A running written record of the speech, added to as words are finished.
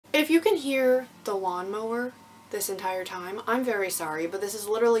If you can hear the lawnmower this entire time, I'm very sorry, but this is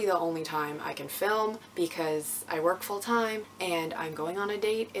literally the only time I can film because I work full time and I'm going on a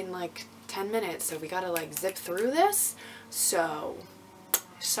date in like 10 minutes, so we gotta like zip through this. So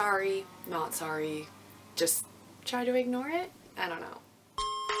sorry, not sorry, just try to ignore it. I don't know.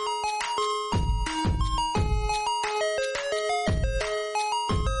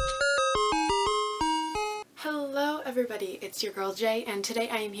 Hello everybody, it's your girl Jay, and today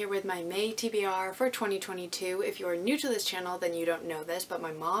I am here with my May TBR for 2022. If you are new to this channel, then you don't know this, but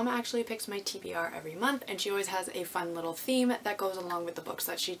my mom actually picks my TBR every month, and she always has a fun little theme that goes along with the books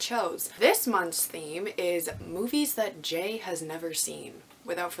that she chose. This month's theme is movies that Jay has never seen.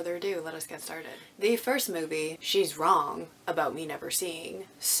 Without further ado, let us get started. The first movie, she's wrong about me never seeing,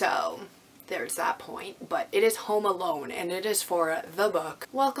 so there's that point, but it is Home Alone, and it is for the book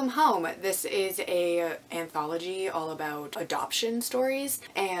Welcome Home. This is a anthology all about adoption stories,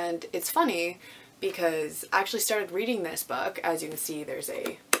 and it's funny because I actually started reading this book. As you can see, there's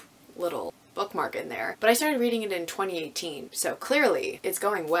a little bookmark in there, but I started reading it in 2018, so clearly it's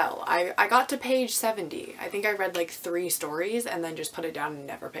going well. I got to page 70. I think I read like 3 stories and then just put it down and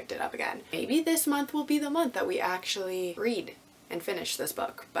never picked it up again. Maybe this month will be the month that we actually read and finish this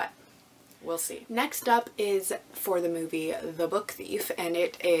book, but we'll see. Next up is for the movie The Book Thief, and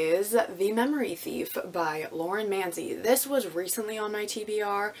it is The Memory Thief by Lauren Manzi. This was recently on my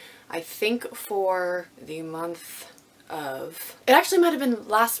TBR, I think for the month of... It actually might have been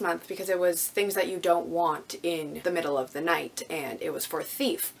last month because it was things that you don't want in the middle of the night, and it was for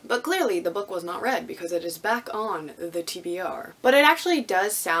Thief. But clearly the book was not read because it is back on the TBR. But it actually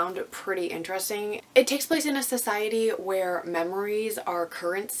does sound pretty interesting. It takes place in a society where memories are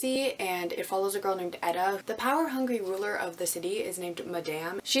currency, and it follows a girl named Etta. The power-hungry ruler of the city is named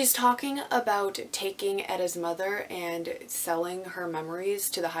Madame. She's talking about taking Etta's mother and selling her memories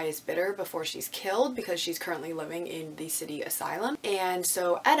to the highest bidder before she's killed because she's currently living in the city asylum, and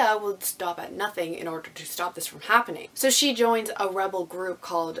so Etta will stop at nothing in order to stop this from happening. So she joins a rebel group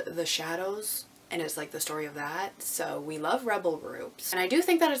called The Shadows, and it's like the story of that. So we love rebel groups, and I do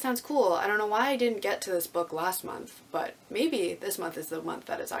think that it sounds cool. I don't know why I didn't get to this book last month, but maybe this month is the month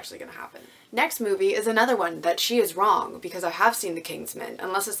that it's actually gonna happen. Next movie is another one that she is wrong because I have seen The Kingsman,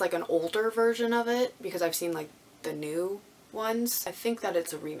 unless it's like an older version of it, because I've seen like the new ones. I think that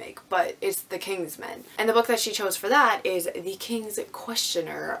it's a remake, but it's The Kingsman. And the book that she chose for that is The King's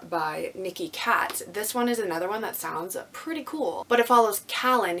Questioner by Nikki Katz. This one is another one that sounds pretty cool, but it follows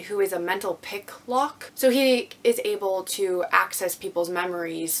Callan, who is a mental picklock. So he is able to access people's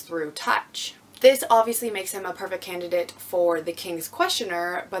memories through touch. This obviously makes him a perfect candidate for the King's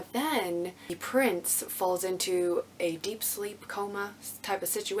Questioner, but then the prince falls into a deep sleep coma type of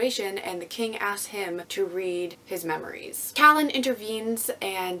situation, and the king asks him to read his memories. Callan intervenes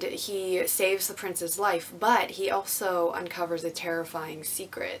and he saves the prince's life, but he also uncovers a terrifying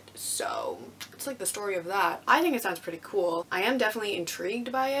secret. So it's like the story of that. I think it sounds pretty cool. I am definitely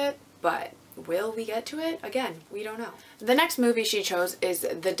intrigued by it, but will we get to it? Again, we don't know. The next movie she chose is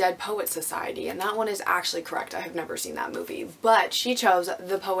The Dead Poets Society, and that one is actually correct. I have never seen that movie, but she chose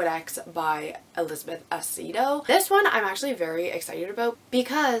The Poet X by Elizabeth Aceto. This one I'm actually very excited about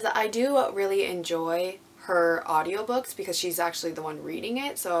because I do really enjoy her audiobooks because she's actually the one reading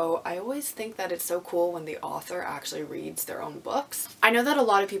it, so I always think that it's so cool when the author actually reads their own books. I know that a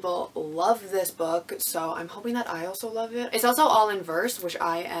lot of people love this book, so I'm hoping that I also love it. It's also all in verse, which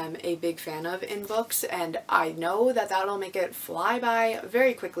I am a big fan of in books, and I know that that'll make it fly by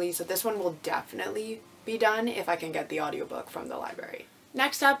very quickly, so this one will definitely be done if I can get the audiobook from the library.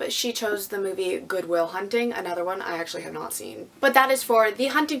 Next up, she chose the movie Good Will Hunting, another one I actually have not seen. But that is for The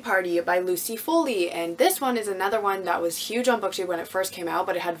Hunting Party by Lucy Foley, and this one is another one that was huge on BookTube when it first came out,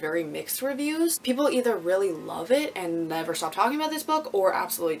 but it had very mixed reviews. People either really love it and never stop talking about this book, or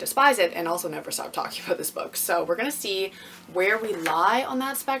absolutely despise it and also never stop talking about this book. So we're gonna see where we lie on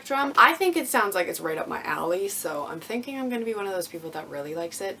that spectrum. I think it sounds like it's right up my alley, so I'm thinking I'm gonna be one of those people that really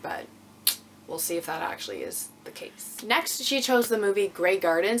likes it, but we'll see if that actually is the case. Next, she chose the movie Grey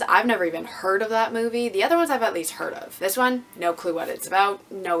Gardens. I've never even heard of that movie. The other ones I've at least heard of. This one, no clue what it's about,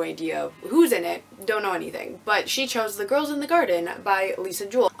 no idea who's in it, don't know anything. But she chose The Girls in the Garden by Lisa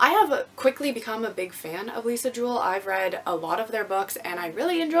Jewell. I have quickly become a big fan of Lisa Jewell. I've read a lot of their books and I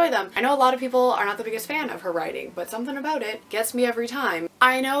really enjoy them. I know a lot of people are not the biggest fan of her writing, but something about it gets me every time.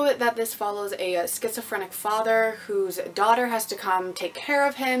 I know that this follows a schizophrenic father whose daughter has to come take care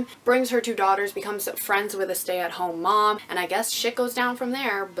of him, brings her 2 daughters, becomes friends with a stay-at-home mom, and I guess shit goes down from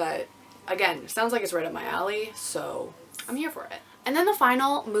there, but again, sounds like it's right up my alley, so I'm here for it. And then the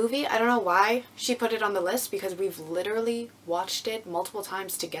final movie, I don't know why she put it on the list because we've literally watched it multiple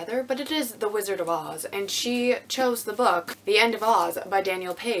times together, but it is The Wizard of Oz, and she chose the book The End of Oz by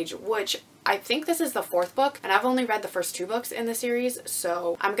Daniel Page, which I think this is the 4th book, and I've only read the first 2 books in the series,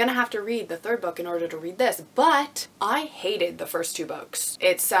 so I'm gonna have to read the 3rd book in order to read this, but I hated the first 2 books.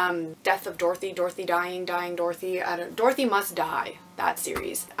 It's Death of Dorothy, Dorothy Dying, Dying Dorothy, Dorothy Must Die, that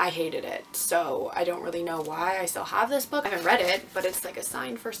series. I hated it, so I don't really know why I still have this book. I haven't read it, but it's like a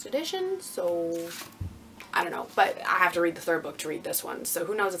signed 1st edition, so I don't know, but I have to read the 3rd book to read this one, so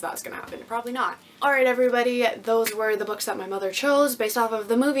who knows if that's gonna happen. Probably not. Alright everybody, those were the books that my mother chose based off of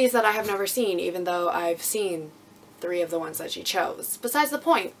the movies that I have never seen, even though I've seen 3 of the ones that she chose. Besides the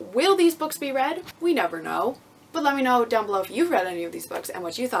point, will these books be read? We never know. But let me know down below if you've read any of these books and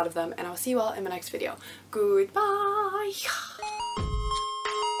what you thought of them, and I'll see you all in my next video. Goodbye!